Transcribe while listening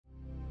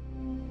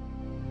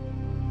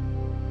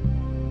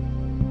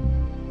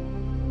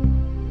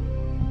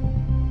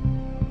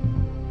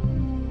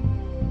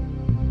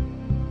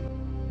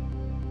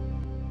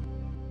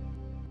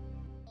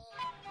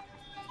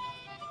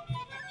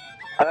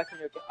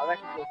I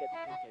reckon you'll get the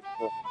 2K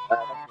before. I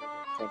reckon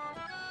you'll get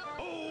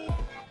the 2K.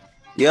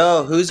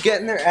 Yo, who's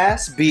getting their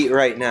ass beat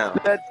right now?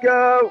 Let's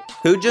go!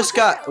 Who just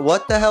got...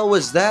 What the hell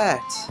was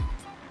that?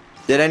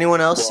 Did anyone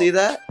else see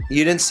that?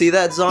 You didn't see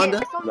that,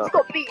 Zonda? Yeah, someone's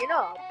got beaten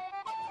up.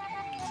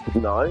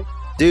 No.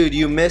 Dude,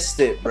 you missed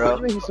it, bro.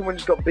 What do you mean someone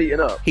just got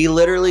beaten up? He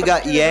literally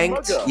got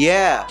yanked. mugger.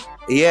 Yeah.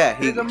 Yeah,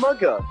 He's a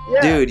mugger.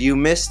 Yeah. Dude, you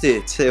missed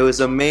it. It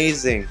was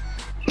amazing.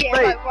 Yeah,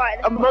 Mate, right.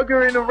 a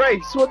mugger in a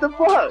race. What the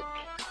fuck?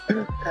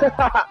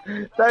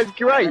 That's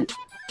great.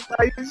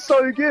 That is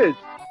so good.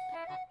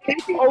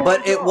 Oh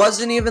But my it God.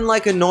 wasn't even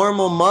like a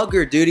normal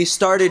mugger, dude. He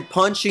started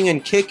punching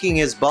and kicking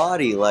his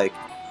body, like...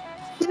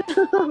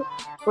 Probably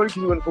because he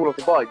wouldn't fall off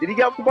the bike. Did he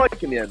get off the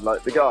bike in the end,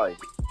 like the guy?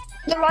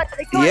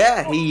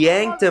 Yeah, he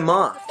yanked him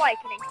off.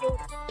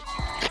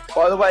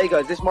 By the way,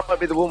 guys, this might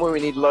be the one where we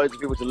need loads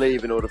of people to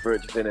leave in order for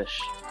it to finish.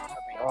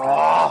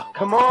 Oh,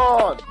 come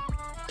on!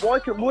 Why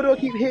do I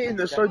keep hitting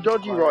that's so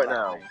dodgy right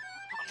now?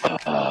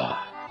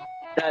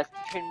 That's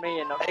between me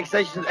and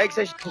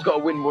XStation's got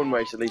to win one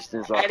race at least in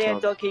his last Eddie and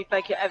time. Donkey,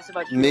 thank you ever so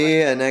much.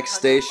 Me and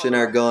XStation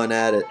are going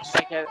at it.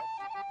 Thank you.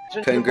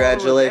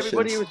 Congratulations.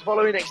 Everybody who's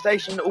following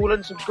XStation, all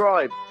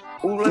unsubscribe.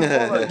 All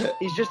unfollow.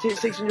 He's just hit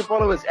 600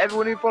 followers.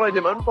 Everyone who followed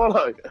him,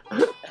 unfollow.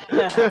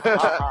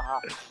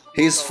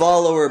 He's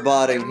follower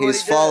botting.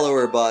 He's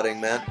follower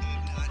botting, man.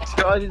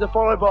 Guys, he's a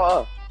follow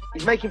botter.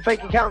 He's making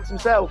fake accounts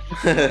himself.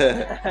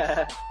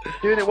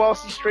 Doing it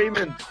whilst he's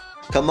streaming.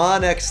 Come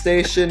on,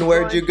 XStation,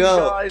 where'd you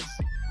go? Guys.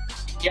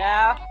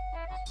 Yeah.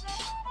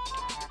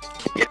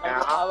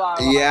 Yeah.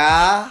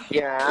 Yeah?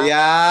 Yeah.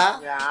 Yeah?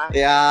 Yeah.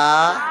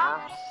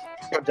 Yeah?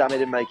 God damn it,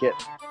 didn't make it.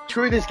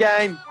 Screw this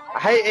game. I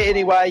hate it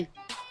anyway.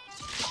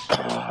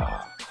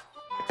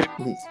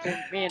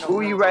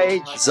 Will you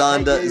rage?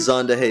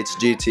 Zonda hates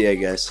GTA,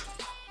 guys.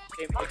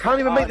 I can't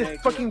even make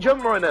this fucking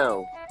jump right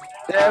now.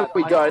 There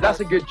we go. That's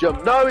a good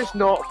jump. No, it's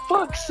not.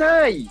 Fuck's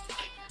sake.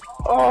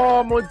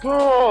 Oh my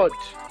god.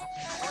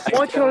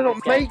 Why can I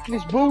not make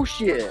this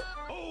bullshit?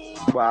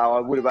 Wow, I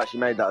would have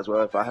actually made that as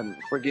well if I hadn't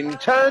friggin'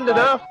 turned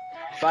enough.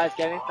 Oh, I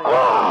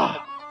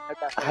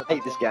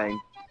hate this game.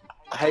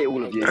 I hate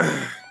all of you.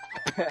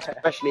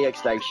 Especially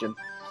XStation.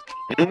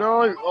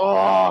 No.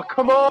 Oh,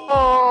 come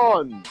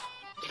on.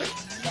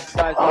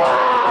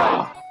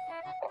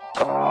 Oh,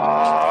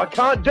 I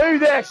can't do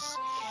this.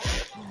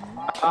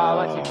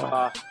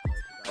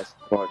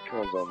 Right, come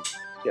on, Zon.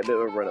 Get a bit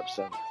of a run up,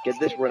 son. Get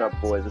this run up,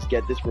 boys. Let's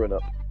get this run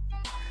up.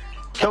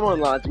 Come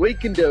on, lads. We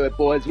can do it,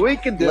 boys. We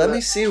can do it. Let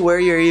me see where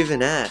you're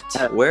even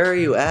at. Where are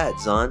you at,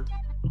 Zon?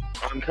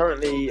 I'm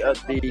currently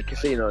at the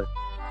casino.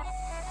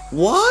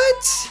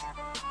 What?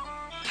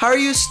 How are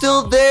you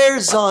still there,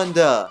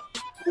 Zonda?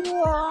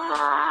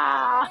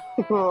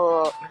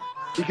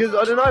 Because,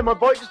 I don't know, my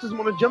bike just doesn't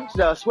want to jump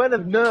today. I swear they've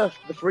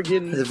nerfed the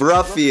friggin'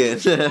 Ruffian.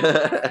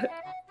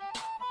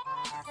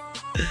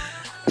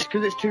 It's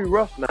because it's too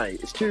rough, mate.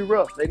 It's too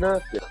rough. They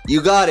nerfed it.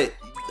 You got it.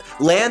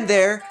 Land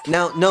there.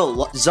 Now,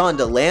 no,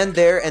 Zonda, land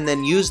there and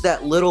then use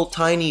that little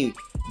tiny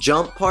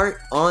jump part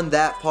on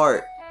that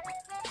part.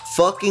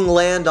 Fucking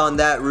land on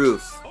that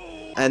roof.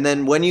 And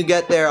then when you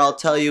get there, I'll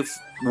tell you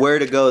where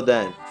to go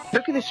then.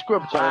 Look at this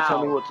scrub trying to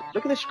tell me what to,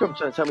 look at this scrub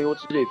trying to tell me what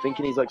to do,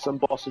 thinking he's like some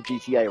boss of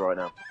GTA right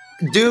now.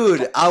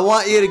 Dude, I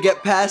want you to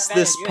get past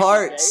this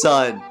part,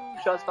 son.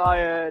 Shots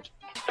fired.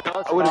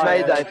 I would have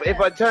made that. If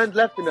I turned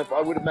left enough,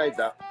 I would have made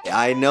that.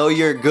 I know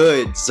you're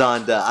good,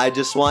 Zonda. I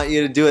just want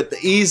you to do it the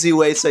easy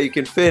way so you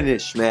can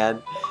finish,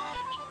 man.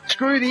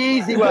 Screw the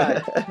easy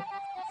way.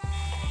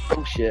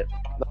 Oh shit.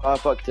 No, I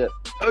fucked it.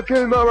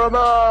 Akuma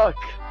Ramak!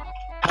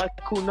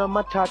 Hakuna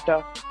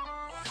Matata.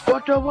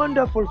 What a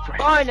wonderful phrase.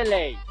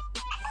 Finally!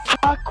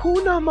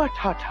 Hakuna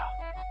Matata.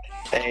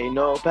 Ain't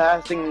no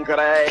passing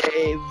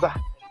craze.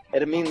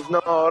 It means no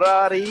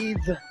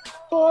worries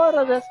for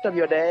the rest of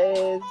your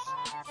days.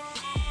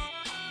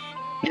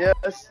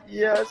 Yes,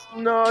 yes,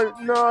 no,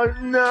 no,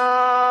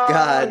 no.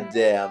 God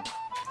damn.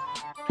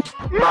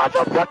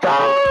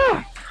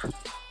 Motherfucker!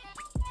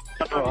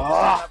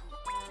 Oh.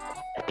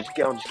 Just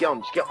get on, just get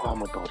on, just get on. Oh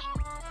my god.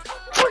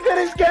 Look at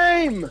this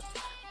game!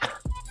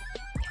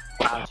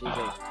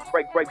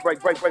 Break, break,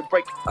 break, break, break,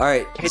 break.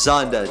 Alright,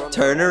 Zonda,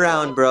 turn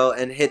around, bro,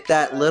 and hit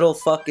that little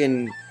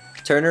fucking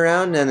turn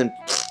around and then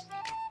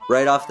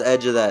right off the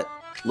edge of that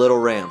little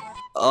ramp.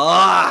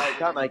 Ah! I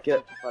can't make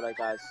it.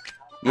 Guys.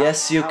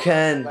 Yes, you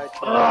can.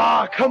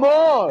 Ah, come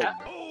on!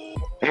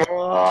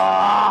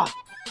 Ah,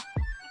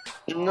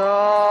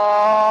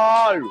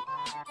 no!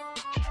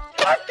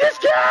 Fuck this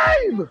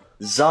game!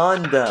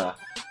 Zonda,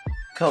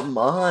 come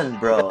on,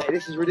 bro. Hey,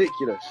 this is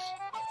ridiculous.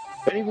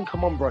 Don't even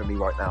come on, bro, me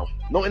right now.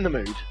 Not in the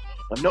mood.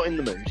 I'm not in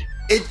the mood.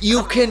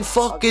 You can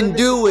fucking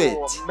do it.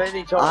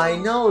 Many times. I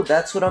know,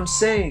 that's what I'm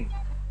saying.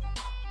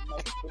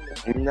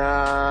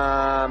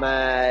 Nah,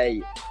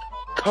 mate.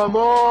 Come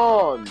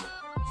on!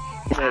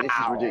 Mate, this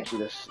is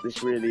ridiculous.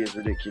 This really is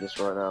ridiculous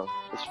right now.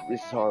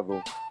 This is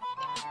horrible.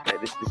 Mate,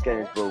 this game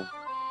is bull.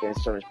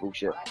 There's so much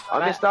bullshit.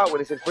 I missed out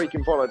when it said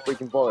freaking followed,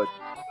 freaking followed.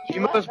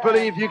 You must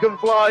believe you can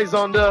fly,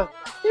 Zonda.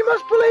 You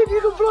must believe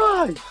you can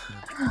fly.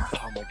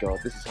 Oh my god,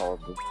 this is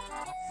horrible.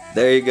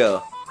 There you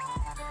go.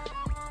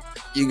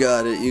 You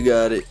got it. You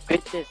got it.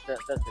 That's this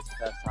first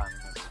time,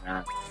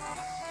 man.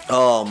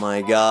 Oh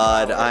my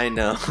God! I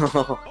know.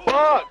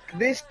 Fuck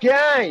this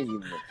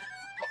game!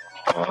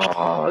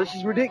 Oh, this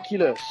is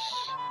ridiculous.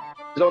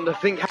 Zonda,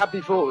 think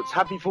happy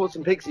thoughts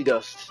and pixie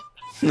dust.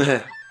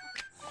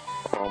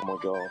 Oh my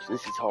gosh,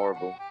 this is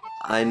horrible.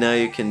 I know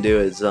you can do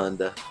it,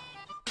 Zonda.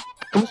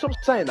 Can we stop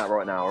saying that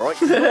right now, alright?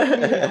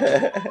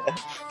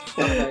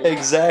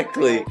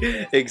 Exactly.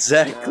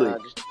 Exactly.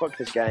 Just fuck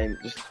this game.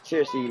 Just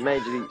seriously,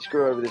 majorly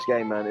screw over this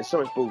game, man. It's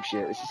so much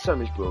bullshit. This is so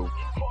much bull.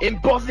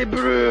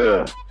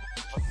 Impossible!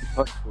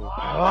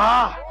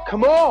 Ah,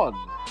 come on!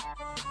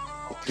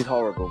 This is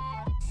horrible.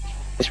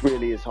 This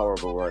really is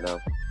horrible right now.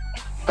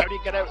 How do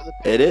you get out of the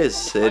pit? It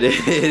is. It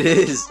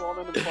is.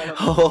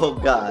 Oh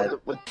God.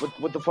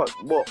 What the fuck?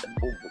 What?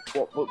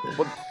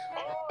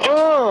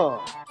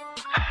 Oh!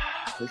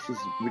 This is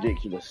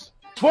ridiculous.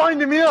 It's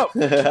winding me up!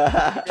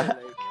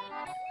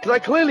 Because I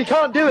clearly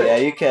can't do it! Yeah,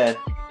 you can.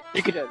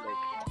 You can do it, Luke.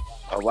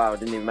 Oh wow, I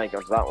didn't even make it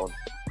onto that one.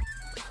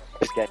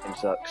 This game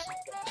sucks.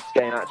 This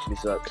game actually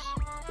sucks.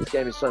 This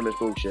game is so much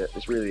bullshit.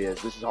 This really is.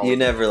 This is horrible. You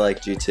never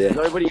liked GTA.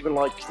 Nobody even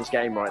likes this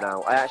game right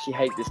now. I actually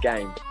hate this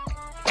game.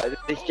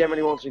 This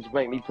generally wants me to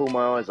make me pull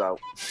my eyes out.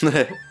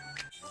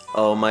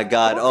 Oh my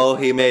God. Oh,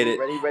 he made it.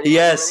 Ready,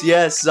 Yes, ready?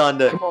 yes,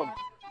 Zonda. Come on.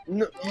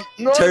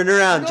 No, Turn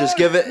around. no, Just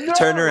give it. no.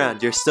 Turn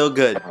around. You're still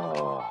good.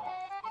 Oh.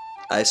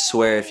 I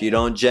swear, if you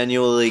don't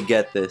genuinely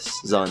get this,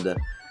 Zonda.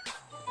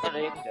 No,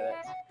 you can do it.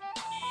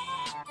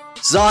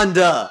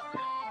 Zonda!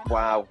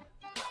 Wow.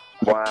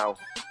 Wow.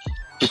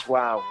 Just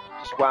wow.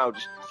 Just wow.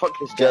 Just fuck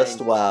this game.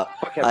 Just wow.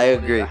 Fuck I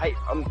everybody. agree.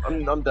 I'm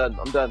done.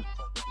 I'm done. I'm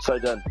so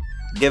done.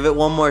 Give it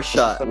one more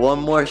shot. One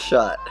more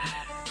shot.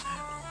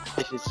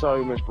 This is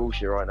so much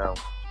bullshit right now.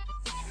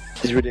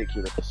 This is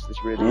ridiculous. This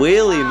really.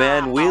 Wheelie,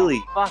 man.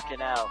 Wheelie. Fucking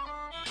hell.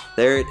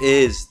 There it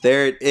is.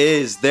 There it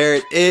is. There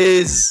it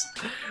is.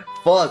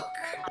 Fuck.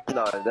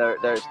 No,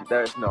 there's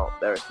not.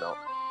 There's not.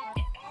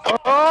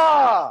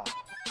 Ah!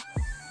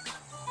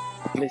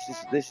 This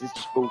is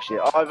just bullshit.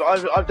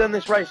 I've done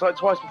this race like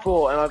twice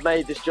before, and I've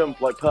made this jump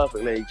like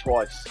perfectly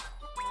twice.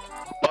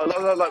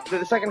 Like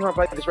the second time I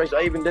played this race,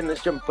 I even did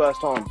this jump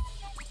first time.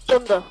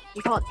 Zonda,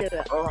 you can't do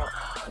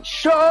it.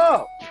 Shut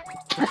up!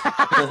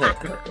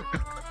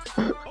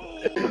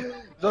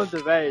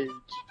 Zonda rage.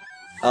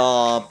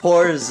 Aw,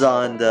 poor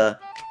Zonda.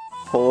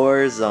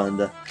 Poor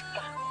Zonda.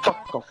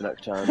 Fuck off,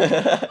 Nocturnal.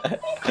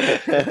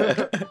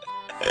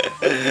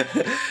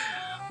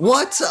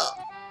 What?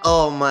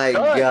 Oh my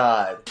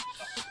God.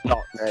 No,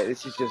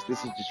 this is just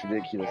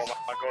ridiculous. Oh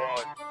my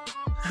god.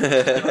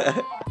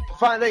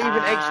 The fact that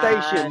even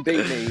XStation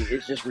beat me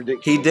is just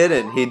ridiculous. He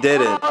didn't. He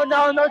didn't. Oh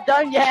no, not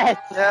done yet.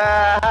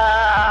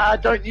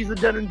 Don't use the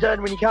done and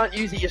done when you can't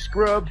use it, you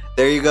scrub.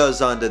 There you go,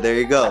 Zonda. There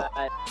you go.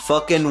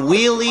 Fucking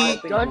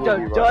wheelie.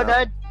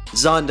 Done.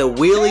 Zonda,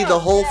 wheelie the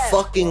whole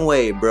fucking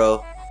way,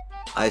 bro.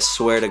 I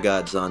swear to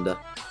God, Zonda.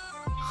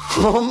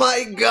 Oh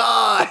my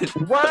God.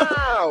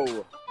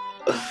 Wow.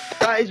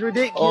 That is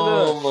ridiculous.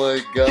 Oh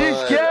my God.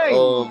 This game.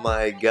 Oh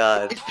my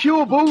God. It's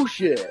pure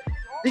bullshit.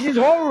 This is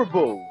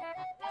horrible.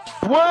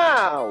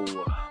 Wow.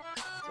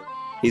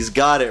 He's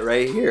got it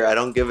right here. I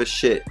don't give a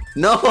shit.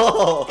 No.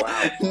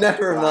 Wow.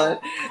 Never mind.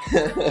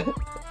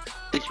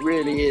 This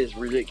really is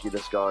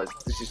ridiculous, guys.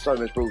 This is so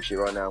much bullshit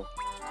right now.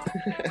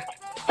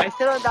 I'm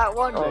still on that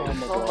one. Oh Luke.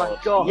 my Oh God. my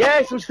god.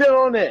 Yes, I'm still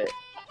on it.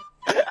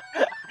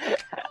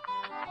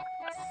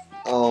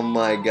 Oh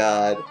my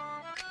God.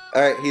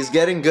 Alright, he's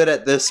getting good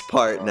at this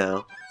part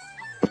now.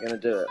 I'm gonna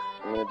do it.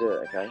 I'm gonna do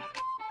it, okay?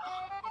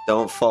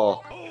 Don't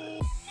fall.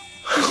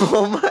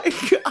 Oh my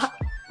God.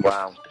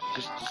 Wow.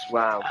 Just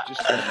wow.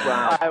 Just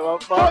wow. I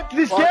won't Fuck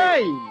this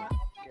game!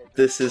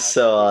 This is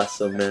so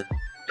awesome, man.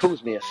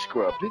 Calls me a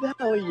scrub. Who the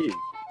hell are you?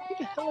 Who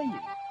the hell are you?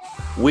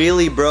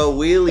 Wheelie, bro,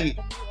 wheelie.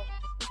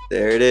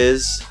 There it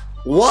is.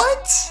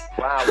 What?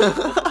 Wow.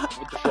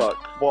 What the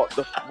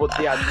fuck? What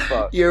the actual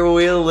fuck? Your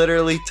wheel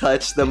literally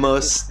touched the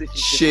most This is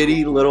just shitty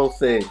ridiculous. little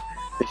thing.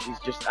 This is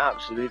just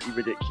absolutely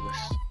ridiculous.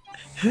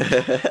 You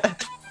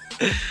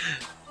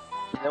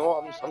know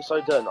what? I'm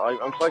so done.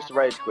 I'm close to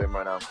rage quitting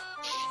right now.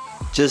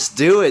 Just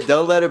do it.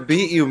 Don't let it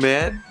beat you,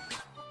 man.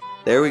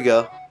 There we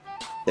go.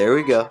 There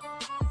we go.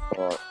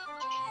 Alright.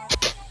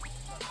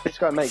 This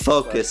guy makes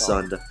Focus,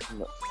 Zonda.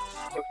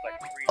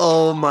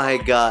 Oh my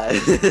God.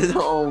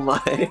 Oh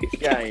my.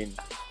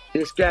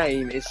 This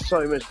game is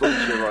so much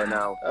bullshit right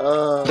now.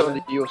 Oh.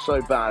 Zonda, you're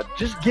so bad.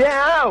 Just get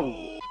out!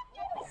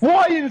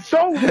 Why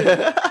insult me?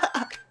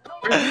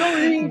 There's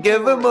no need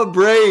Give for him it. a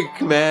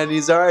break, man.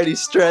 He's already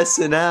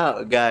stressing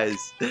out, guys.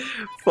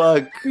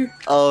 Fuck.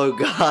 Oh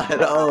God.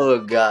 Oh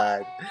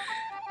God.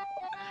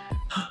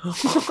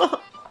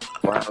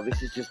 Wow,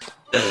 this is just.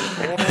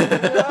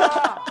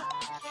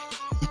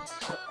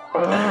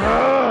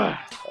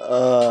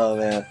 Oh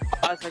man.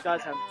 So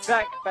guys, I'm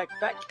back.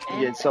 I'm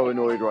getting so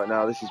annoyed right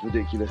now. This is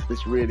ridiculous.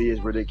 This really is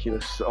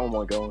ridiculous. Oh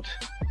my god.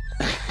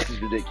 This is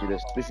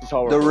ridiculous. This is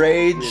horrible. The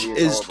rage This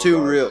really is horrible, too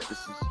guys. real. This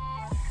is...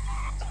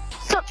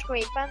 Such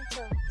great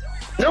banter.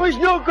 No, it's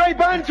not great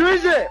banter,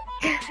 is it?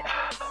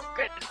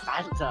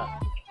 Banter.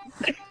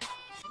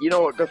 You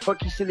know what? Go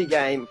fuck your silly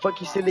game. Fuck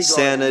your silly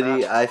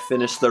Sanity, I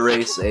finished the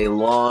race a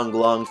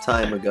long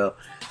time ago.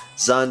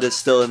 Zonda's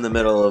still in the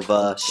middle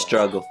of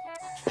struggle.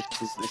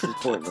 This is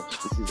pointless.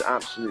 This is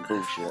absolute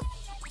bullshit.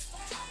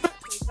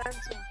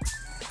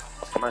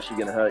 I'm actually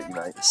gonna hurt you,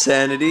 mate.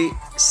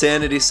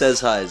 Sanity says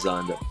hi,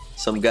 Zonda.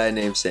 Some guy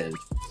named Sanity.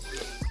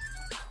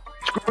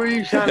 Screw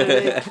you,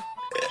 Sanity.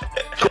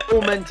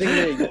 Tormenting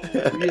me.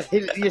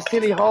 Your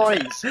silly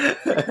highs. I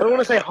don't want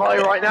to say hi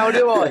right now,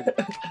 do I?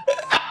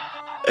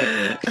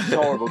 This is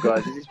horrible,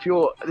 guys. This is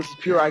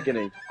pure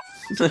agony.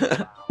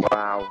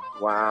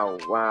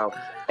 Wow.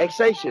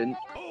 XStation,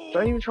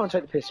 don't even try and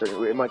take the piss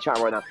in my chat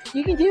right now.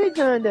 You can do it,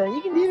 Zonda.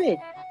 You can do it.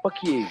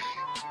 Fuck you.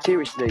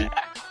 Seriously.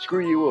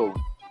 Screw you all.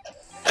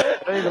 I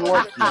don't even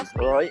like you,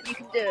 alright? You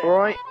can do it.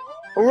 Alright?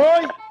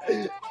 Alright?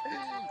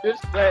 You're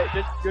just ready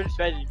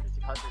because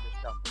you can't do this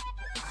jump.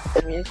 I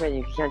mean, it's ready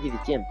because you can't do the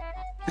gym.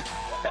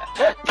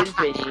 It's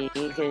ready you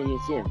can't do the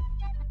gym.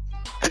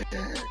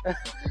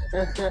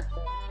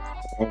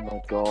 Oh my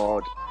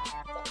god.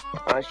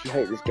 I actually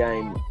hate this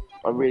game.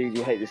 I really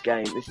do hate this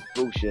game. This is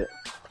bullshit.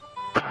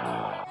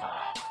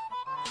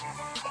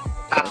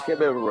 Let's get a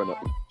bit of a run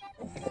up.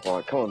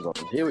 Alright, come on,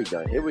 Zonda. Here we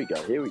go.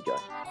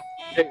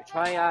 Dude,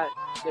 try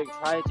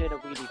doing a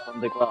wheelie from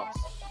the grass.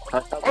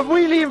 I'm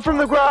wheeling from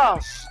the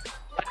grass!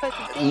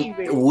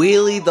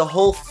 Wheelie the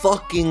whole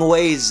fucking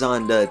way,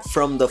 Zonda.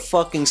 From the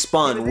fucking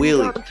spawn,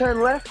 wheelie.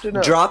 Turn left or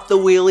no? Drop the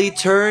wheelie,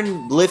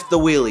 turn, lift the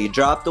wheelie.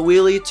 Drop the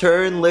wheelie,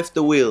 turn, lift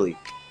the wheelie.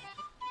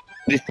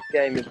 This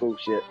game is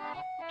bullshit.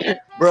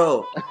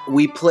 Bro,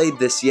 we played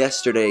this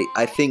yesterday,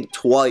 I think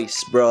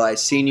twice, bro. I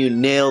seen you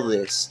nail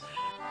this.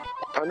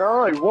 I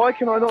know, why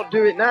can I not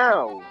do it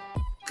now?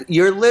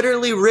 You're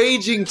literally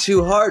raging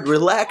too hard.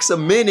 Relax a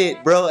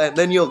minute, bro, and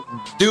then you'll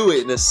do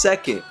it in a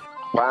second.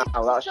 Wow,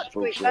 that's just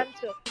bullshit.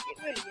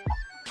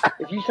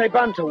 If you say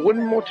banter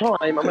one more time,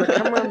 I'm gonna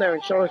come around there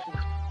and show us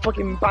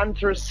fucking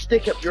banter a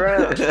stick up your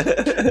ass.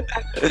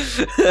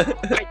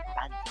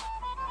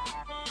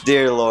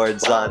 Dear Lord,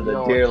 Zonda,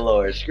 no, dear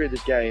Lord. Screw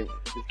this game.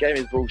 This game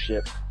is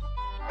bullshit.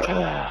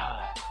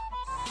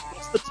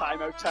 What's the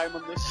timeout time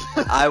on this?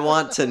 I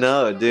want to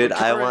know, dude.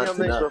 I want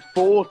to know.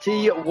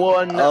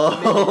 41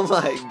 Oh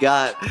my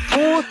god.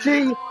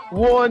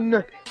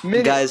 41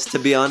 minutes. Guys, to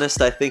be honest,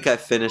 I think I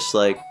finished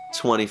like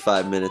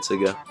 25 minutes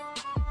ago.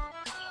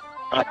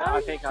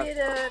 I think I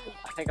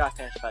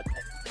finished that.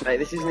 Mate,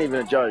 this isn't even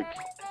a joke.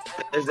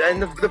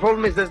 And the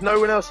problem is there's no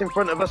one else in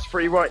front of us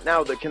three right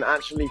now that can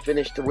actually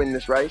finish to win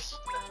this race.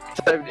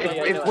 So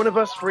if one of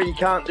us three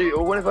can't do,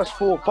 or one of us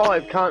 4 or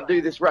 5 can't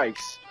do this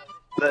race,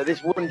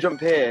 this one jump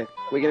here,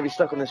 we're going to be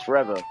stuck on this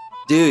forever.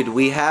 Dude,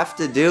 we have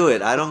to do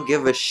it. I don't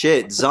give a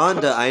shit.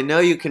 Zonda, I know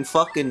you can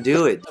fucking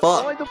do it.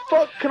 Fuck. Why the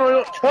fuck can I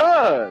not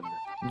turn?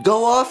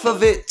 Go off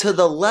of it to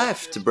the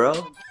left,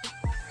 bro.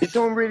 Did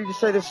someone really just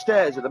say there's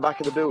stairs at the back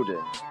of the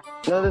building?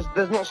 No,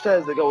 there's not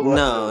stairs that go all the way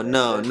No,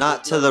 no,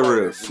 not to the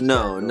roof.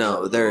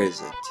 No, there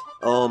isn't.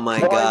 Oh my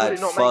god,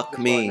 fuck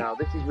me.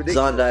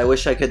 Zonda, I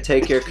wish I could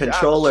take your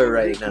controller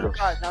right now.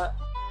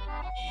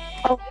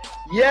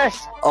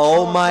 Yes!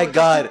 Oh my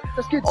god.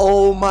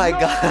 Oh my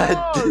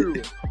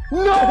god.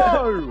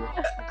 No!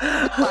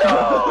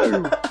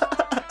 No!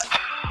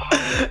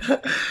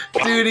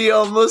 Dude, he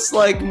almost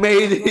like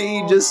made it.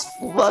 He just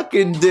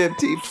fucking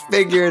dipped. He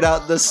figured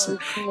out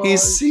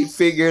he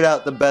figured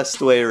out the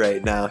best way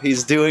right now.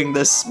 He's doing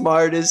the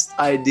smartest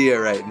idea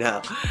right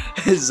now.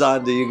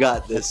 Zonda, you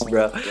got this,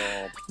 bro.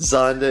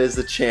 Zonda is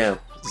the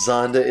champ.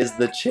 Zonda is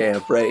the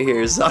champ right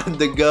here.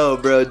 Zonda, go,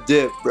 bro.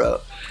 Dip, bro.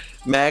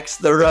 Max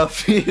the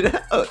rough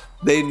out.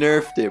 They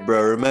nerfed it,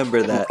 bro.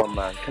 Remember that. Come on,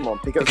 man. Come on,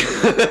 pick up the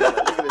speed.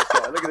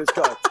 Look at this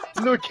guy.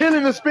 We're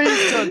killing the speed,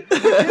 son.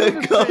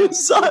 Go,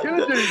 Zonda. We're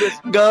gonna do this.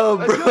 Go,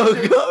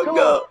 bro.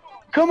 Go.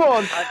 Come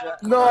on.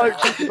 No,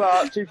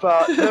 too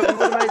far. No, we would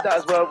have made that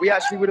as well. We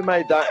actually would have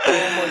made that.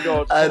 Oh my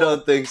god. I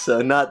don't think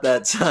so. Not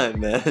that time,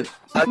 man.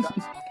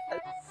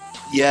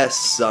 Yes,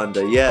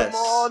 Zonda. Yes.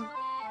 Come on.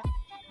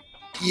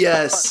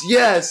 Yes.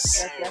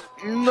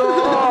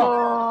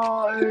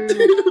 No.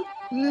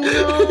 Dude,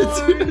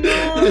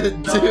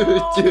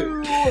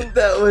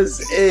 that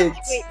was it.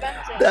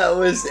 That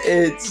was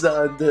it,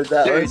 Zonda.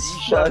 That was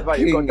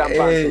fucking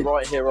it.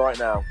 Right here, right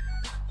now.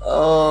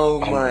 Oh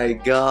my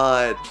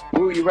god.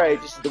 Will you rage?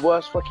 This is the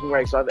worst fucking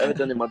race I've ever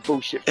done in my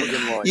bullshit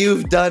fucking life.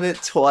 You've done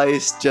it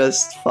twice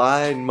just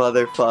fine,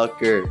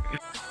 motherfucker.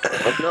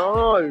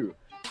 No.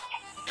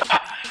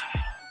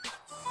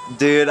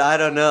 Dude, I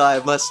don't know. I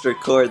must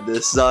record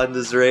this.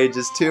 Zonda's rage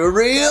is too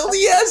real.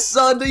 Yes,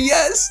 Zonda.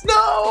 Yes.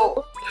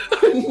 No.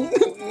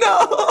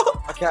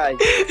 No. Okay.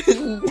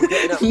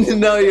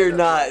 No, you're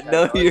not.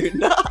 No, you're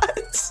not.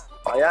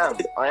 I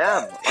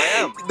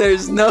am.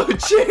 There's no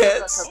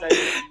chance.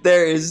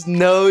 There is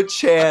no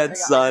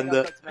chance,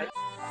 Zonda.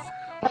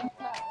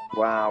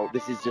 Wow,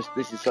 this is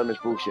so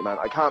much bullshit, man.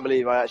 I can't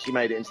believe I actually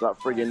made it into that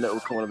friggin' little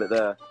corner bit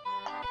there.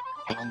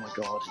 Oh my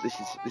god, this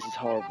is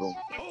horrible.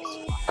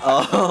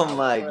 Oh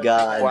my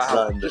god,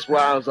 Wow, Zonda. just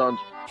wow, Zonda.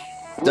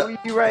 Will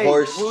you rage?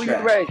 horse Will track.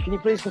 you rage? Can you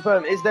please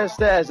confirm? Is there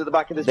stairs at the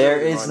back of this There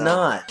building is right now?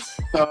 not.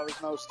 No,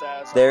 there's no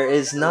stairs. There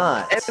is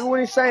not. Everyone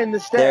is saying the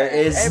There stairs.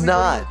 is Everybody-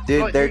 not,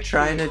 dude. like, They're literally,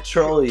 trying to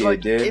troll you,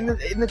 like, dude.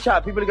 In the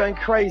chat, people are going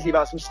crazy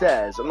about some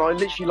stairs. I'm like,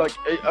 literally, like,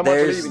 am I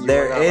believing you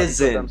There right now, like,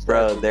 goddamn isn't,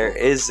 bro. stairs? There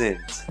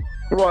isn't.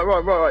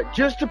 Right.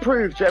 Just to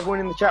prove to everyone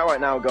in the chat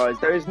right now, guys,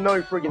 there is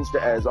no friggin'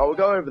 stairs. I will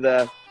go over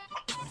there.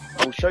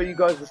 I will show you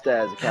guys the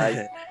stairs,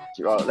 okay?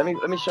 Right, let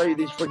me show you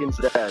these friggin'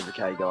 stairs,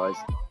 okay, guys?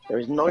 There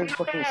is no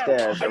fucking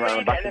stairs around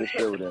the back of this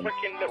building.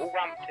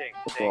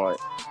 Right.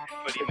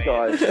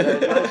 Guys, there are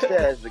no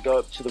stairs that go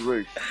up to the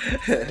roof.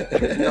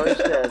 There is no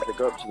stairs that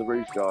go up to the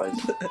roof, guys.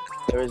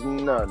 There is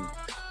none.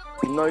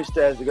 No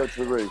stairs that go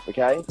to the roof,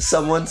 okay?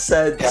 Someone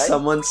said,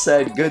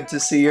 good to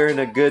see you're in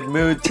a good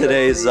mood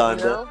today,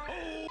 Zonda.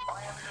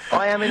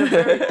 I am in a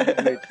very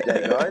good mood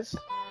today, guys.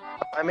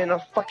 I'm in a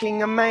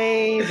fucking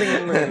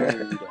amazing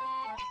mood.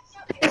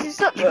 This is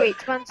such great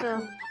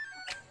banter.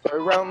 So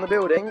around the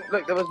building,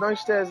 look, there was no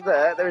stairs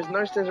there. There is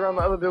no stairs around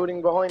the other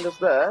building behind us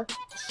there.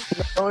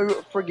 No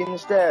friggin'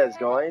 stairs,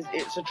 guys.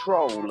 It's a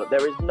troll.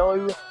 There is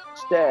no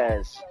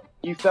stairs.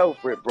 You fell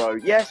for it, bro.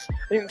 Yes,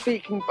 I didn't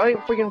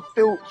friggin'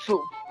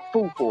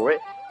 fall for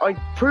it. I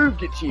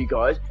proved it to you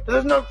guys, but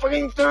there's no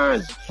friggin'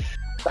 stairs.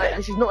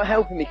 This is not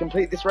helping me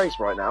complete this race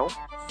right now.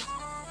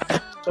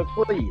 So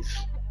please,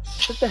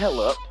 shut the hell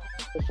up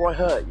before I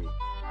hurt you.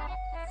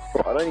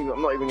 Right,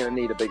 I'm not even gonna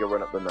need a bigger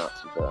run up than that,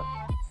 to be fair.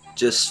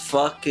 Just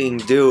fucking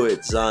do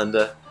it,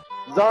 Zonda.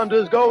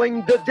 Zonda's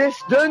going the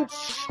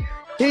distance.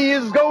 He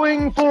is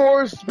going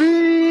for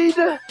speed.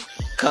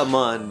 Come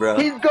on, bro.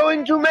 He's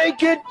going to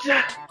make it.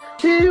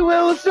 He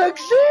will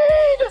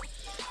succeed.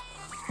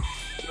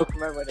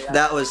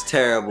 That was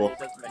terrible.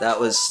 That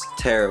was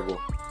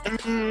terrible.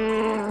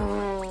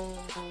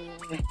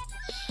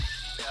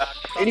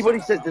 Anybody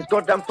says there's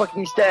goddamn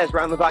fucking stairs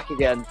around the back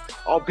again,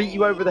 I'll beat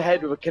you over the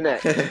head with a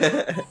Connect.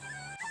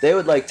 They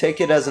would like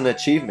take it as an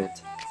achievement.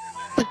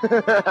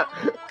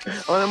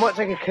 I might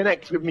take a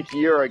Connect with me to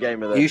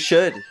Eurogamer then. You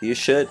should. You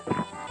should.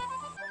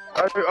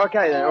 Oh,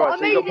 okay then, Oh, alright, I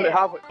so you gotta made put it it.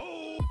 halfway.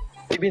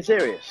 You being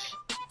serious?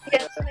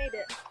 Yes, I made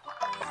it.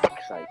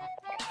 Fuck's sake.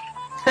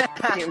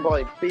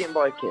 beaten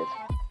by a kid.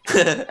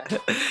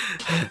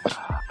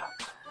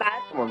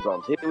 Bad. Come on,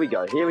 Zons, here we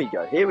go.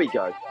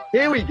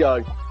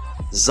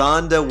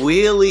 Zonda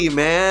wheelie,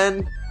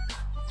 man.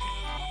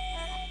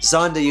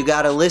 Zonda, you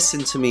gotta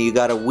listen to me. You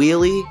gotta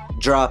wheelie,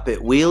 drop it.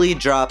 Wheelie,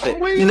 drop it.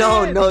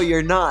 Wheelie! No,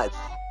 you're not.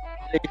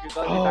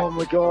 Oh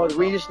my god,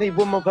 we just need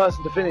one more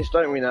person to finish,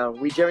 don't we now?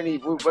 We should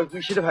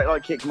have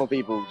like kicked more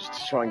people just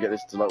to try and get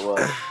this to like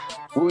work.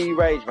 We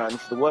rage, man.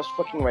 This is the worst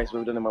fucking race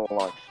we've done in my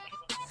life.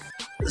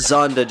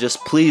 Zonda,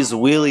 just please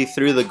wheelie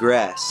through the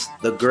grass.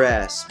 The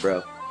grass,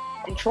 bro.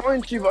 I'm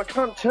trying to, but I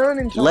can't turn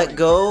into Let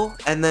go,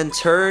 and then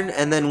turn,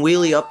 and then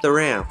wheelie up the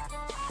ramp.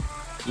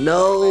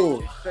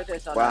 No.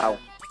 Wow.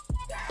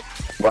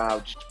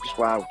 Wow,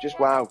 just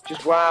wow.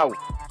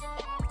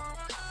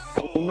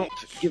 I will not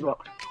give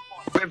up.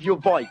 Rev your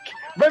bike.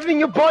 Revving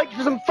your bike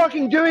doesn't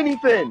fucking do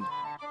anything!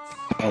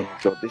 Oh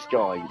god, this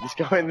guy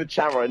in the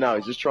chat right now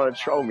is just trying to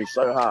troll me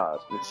so hard.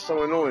 It's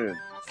so annoying.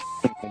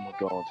 Oh my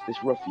god, this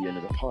ruffian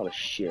is a pile of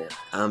shit.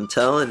 I'm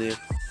telling you.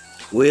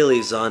 Wheelie,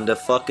 Zonda,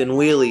 fucking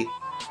wheelie.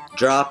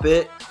 Drop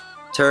it.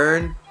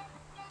 Turn.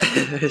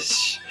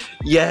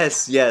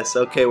 Yes.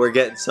 Okay, we're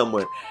getting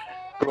somewhere.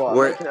 Right,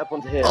 We're- I'm making it up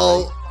onto here.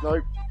 Oh.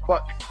 No,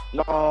 fuck.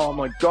 No, oh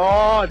my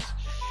god!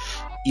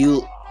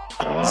 You,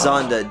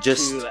 Zonda,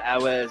 just 2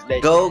 hours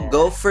later.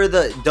 go for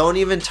the. Don't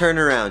even turn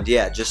around.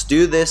 Yeah, just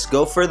do this.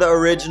 Go for the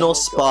original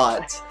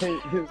spot.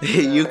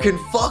 You can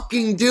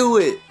fucking do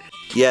it.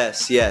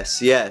 Yes.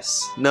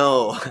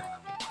 No.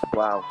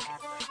 Wow.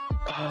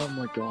 Oh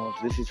my god,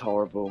 this is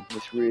horrible.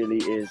 This really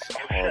is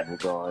horrible,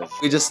 guys.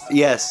 We just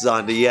yes,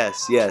 Zonda.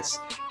 Yes.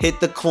 Hit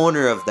the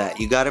corner of that.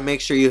 You got to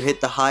make sure you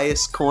hit the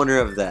highest corner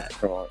of that.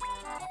 Right.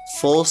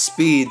 Full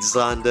speed,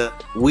 Zonda.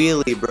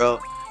 Wheelie, bro.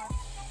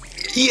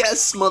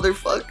 Yes,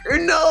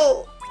 motherfucker.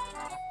 No.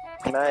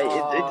 Mate,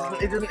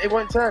 it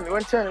won't turn. It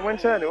won't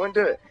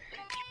do it.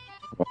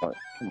 Right,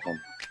 come on.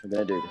 We're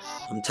gonna do this.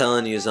 I'm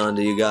telling you,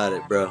 Zonda, you got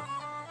it, bro.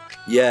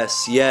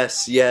 Yes,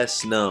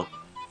 no.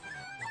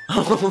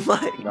 Oh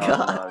my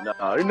god.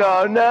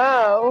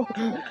 No.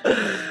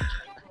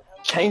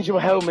 Change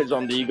your helmet,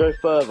 Zonda. You go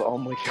further. Oh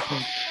my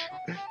god.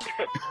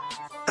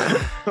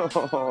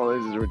 Oh,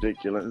 this is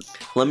ridiculous.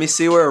 Let me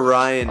see where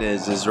Ryan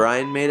is. Has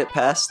Ryan made it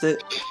past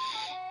it?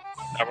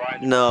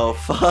 No,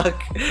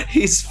 fuck.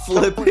 He's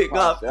flipping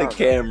off the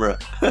camera.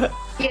 Yeah,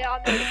 I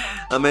made it.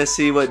 I'm gonna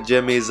see what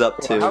Jimmy's up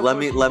to. Well,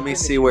 how Let me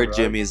see where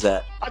Jimmy's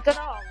at. I don't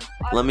know.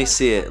 Let me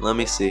see it. Let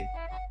me see.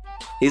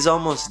 He's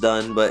almost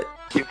done, but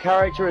Your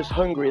character is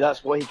hungry.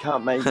 That's why he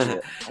can't make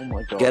it. Oh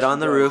my god. get on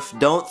the roof.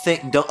 Don't.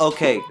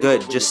 Okay,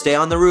 good. Just stay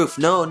on the roof.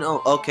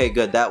 No. Okay,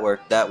 good. That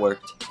worked.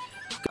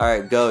 All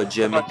right, go,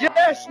 Jimmy.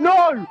 Yes.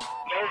 No.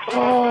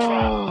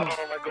 Oh.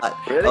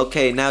 Really?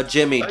 Okay, now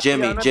Jimmy.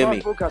 Now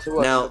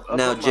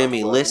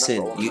Jimmy, listen.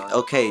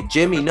 Okay,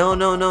 Jimmy. No.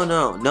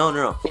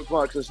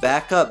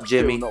 Back up,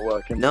 Jimmy. Not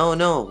working.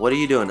 No. What are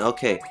you doing?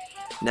 Okay.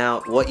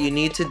 Now, what you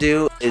need to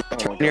do is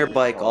turn your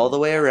bike all the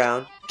way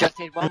around. Just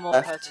need one more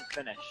Left. person to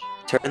finish.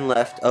 Turn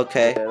left.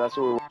 Okay. Yeah, that's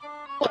all.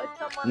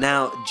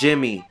 Now,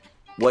 Jimmy,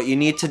 what you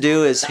need to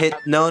do is hit.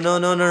 No.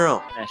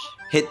 Finish.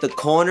 Hit the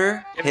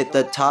corner. Hit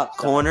the top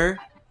corner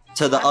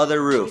to the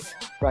other roof.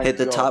 Hit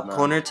the top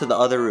corner to the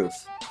other roof.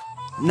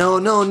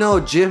 No,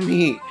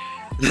 Jimmy.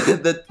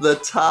 the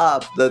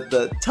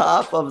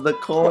top of the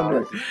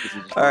corner.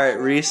 Alright,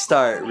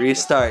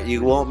 restart.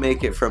 You won't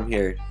make it from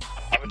here.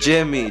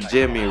 Jimmy,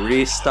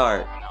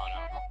 restart.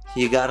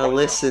 You gotta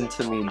listen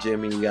to me,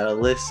 Jimmy. You gotta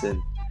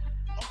listen.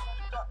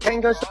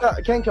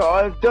 Kenko,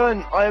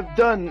 I have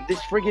done this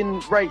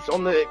friggin' race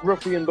on the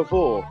ruffian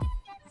before.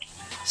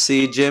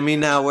 See, Jimmy,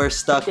 now we're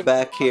stuck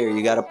back here.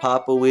 You gotta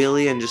pop a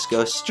wheelie and just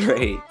go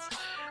straight.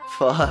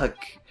 Fuck.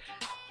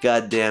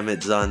 God damn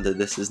it, Zonda.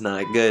 This is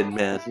not good,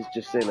 man. This is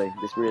just silly.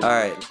 This really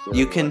Alright, is silly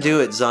you can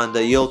do it,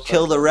 Zonda. You'll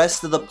kill the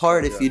rest of the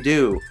part if you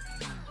do.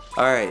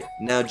 Alright,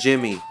 now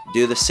Jimmy,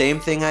 do the same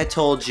thing I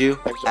told you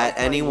at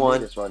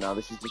anyone. This right now.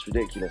 This is just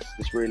ridiculous.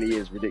 This really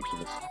is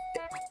ridiculous.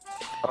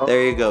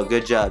 There you go.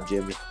 Good job,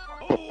 Jimmy.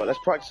 Right, let's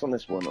practice on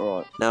this one.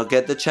 Alright. Now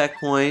get the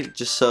checkpoint,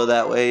 just so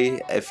that way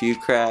if you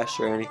crash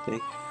or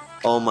anything.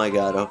 Oh my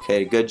god,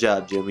 okay. Good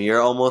job, Jimmy.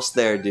 You're almost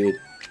there, dude.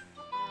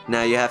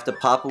 Now you have to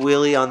pop a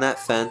wheelie on that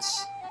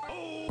fence.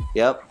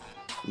 Yep.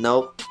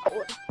 Nope.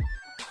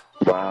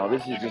 Wow,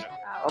 this is just...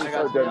 I'm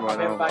so done right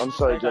now. I'm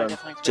so done.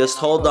 Just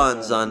hold on,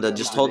 Zonda.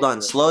 Just hold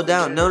on. Slow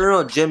down.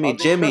 No, Jimmy.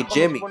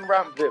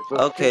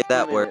 Okay,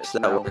 that works.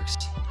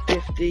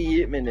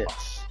 50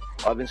 minutes.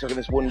 I've been stuck in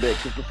this one bit.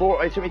 Because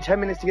before, it took me 10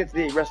 minutes to get to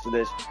the rest of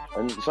this.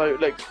 And so,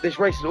 look, this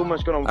race has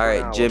almost gone on for an hour.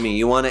 Alright, Jimmy,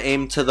 you want to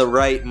aim to the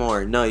right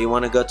more. No, you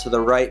want to go to the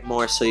right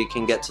more so you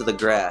can get to the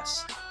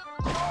grass.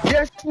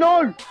 Yes,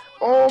 no!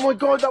 Oh my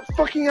god, that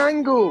fucking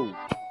angle!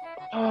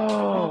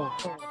 Oh.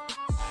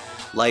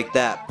 Like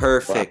that.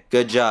 Perfect.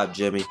 Good job,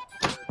 Jimmy.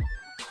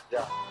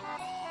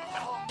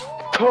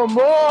 Come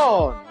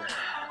on!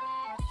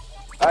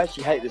 I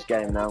actually hate this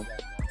game now.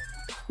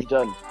 I'm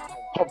done.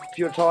 Pop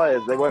your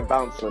tires, they won't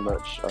bounce so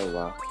much. Oh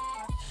wow.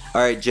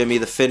 Alright, Jimmy,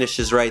 the finish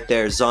is right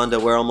there.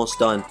 Zonda, we're almost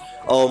done.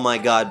 Oh my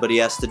god, but he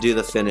has to do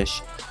the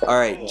finish.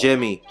 Alright,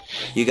 Jimmy,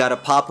 you gotta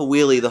pop a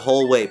wheelie the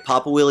whole way.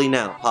 Pop a wheelie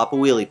now. Pop a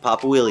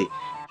wheelie.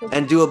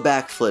 And do a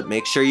backflip.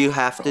 Make sure you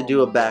have to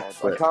do a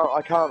backflip.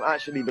 I can't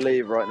actually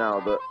believe right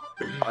now that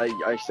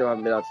I still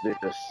haven't been able to do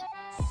this.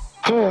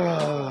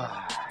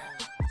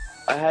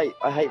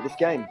 I hate this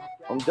game.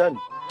 I'm done.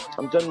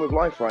 I'm done with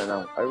life right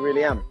now. I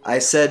really am. I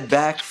said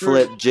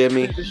backflip,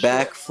 Jimmy.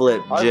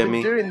 Backflip, Jimmy.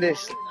 I've been doing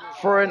this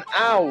for an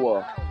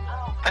hour.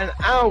 An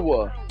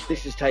hour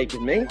this has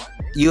taken me.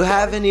 You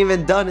haven't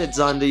even done it,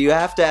 Zonda. You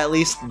have to at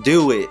least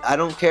do it. I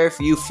don't care if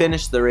you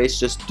finish the race,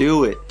 just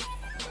do it.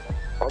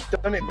 I've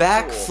done it before.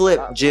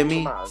 Backflip,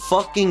 Jimmy.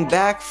 Fucking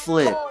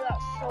backflip.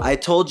 I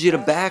told you to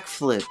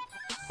backflip.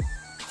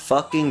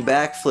 Fucking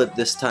backflip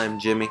this time,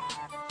 Jimmy.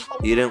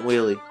 You didn't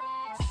wheelie.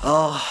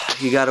 Oh,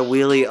 you got to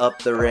wheelie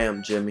up the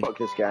ramp, Jimmy. Fuck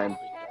this game.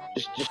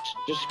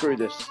 Just screw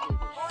this.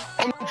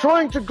 I'm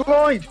trying to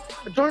glide.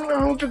 I don't know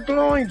how to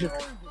glide.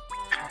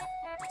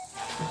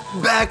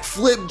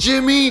 Backflip,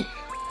 Jimmy.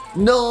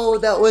 No,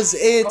 that was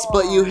it,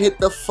 but you hit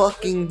the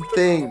fucking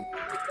thing.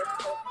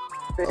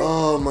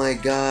 Oh my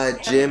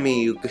god,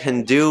 Jimmy, you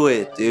can do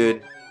it,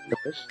 dude.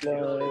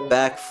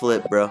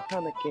 Backflip, bro.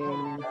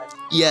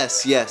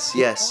 Yes.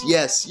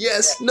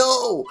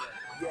 No.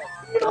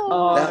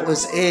 That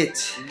was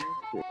it.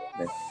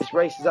 This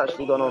race has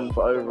actually gone on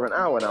for over an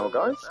hour now,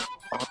 guys.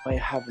 I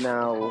have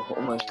now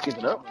almost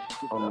given up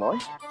on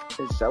life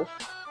itself.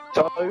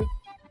 So,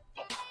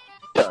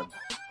 done.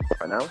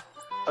 Right now.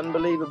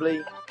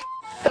 Unbelievably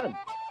done.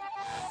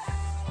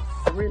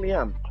 I really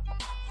am.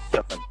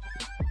 Done.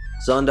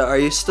 Zonda, are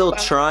you still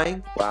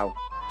trying? Wow.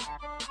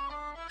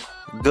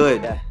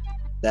 Good. Yeah.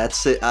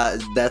 That's it.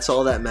 That's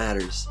all that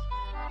matters.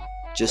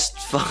 Just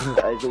fun.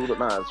 That is all that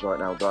matters right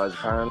now, guys,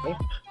 apparently.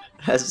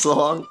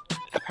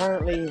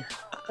 Apparently,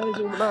 that is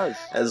all that matters.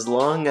 As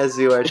long as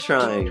you are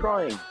trying.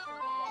 Trying.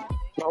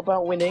 Not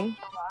about winning.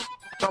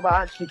 Not about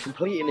actually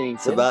completing anything.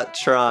 It's about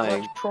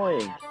trying. It's about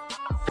trying.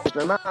 Because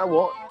no matter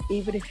what,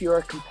 even if you're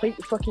a complete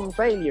fucking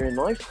failure in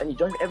life and you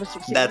don't ever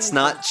succeed. That's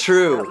not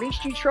true. At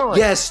least you try.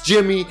 Yes,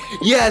 Jimmy.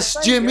 Yes,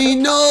 Jimmy.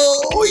 No,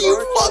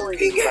 you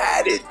fucking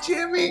had it,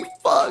 Jimmy.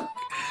 Fuck.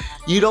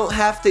 You don't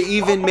have to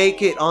even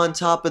make it on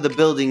top of the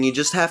building. You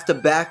just have to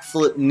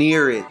backflip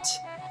near it.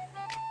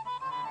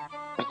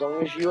 As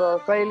long as you are a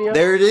failure.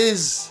 There it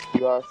is.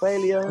 You are a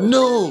failure.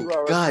 No.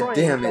 God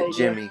damn it,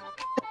 Jimmy.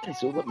 That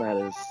is all that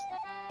matters.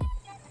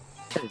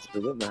 That is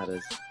all that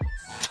matters.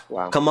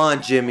 Wow. Come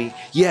on, Jimmy.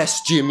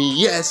 Yes, Jimmy.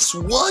 Yes.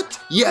 What?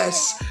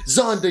 Yes.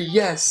 Zonda,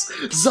 yes.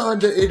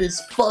 Zonda, it is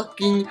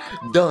fucking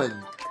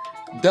done.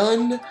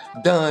 Done,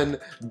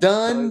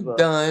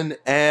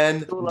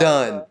 and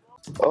done.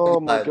 Oh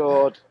my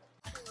god.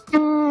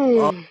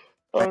 Oh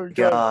my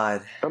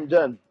god. I'm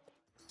done.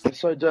 I'm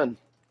so done.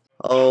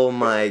 Oh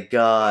my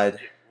god.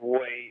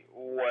 Way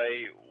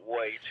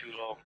too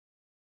long.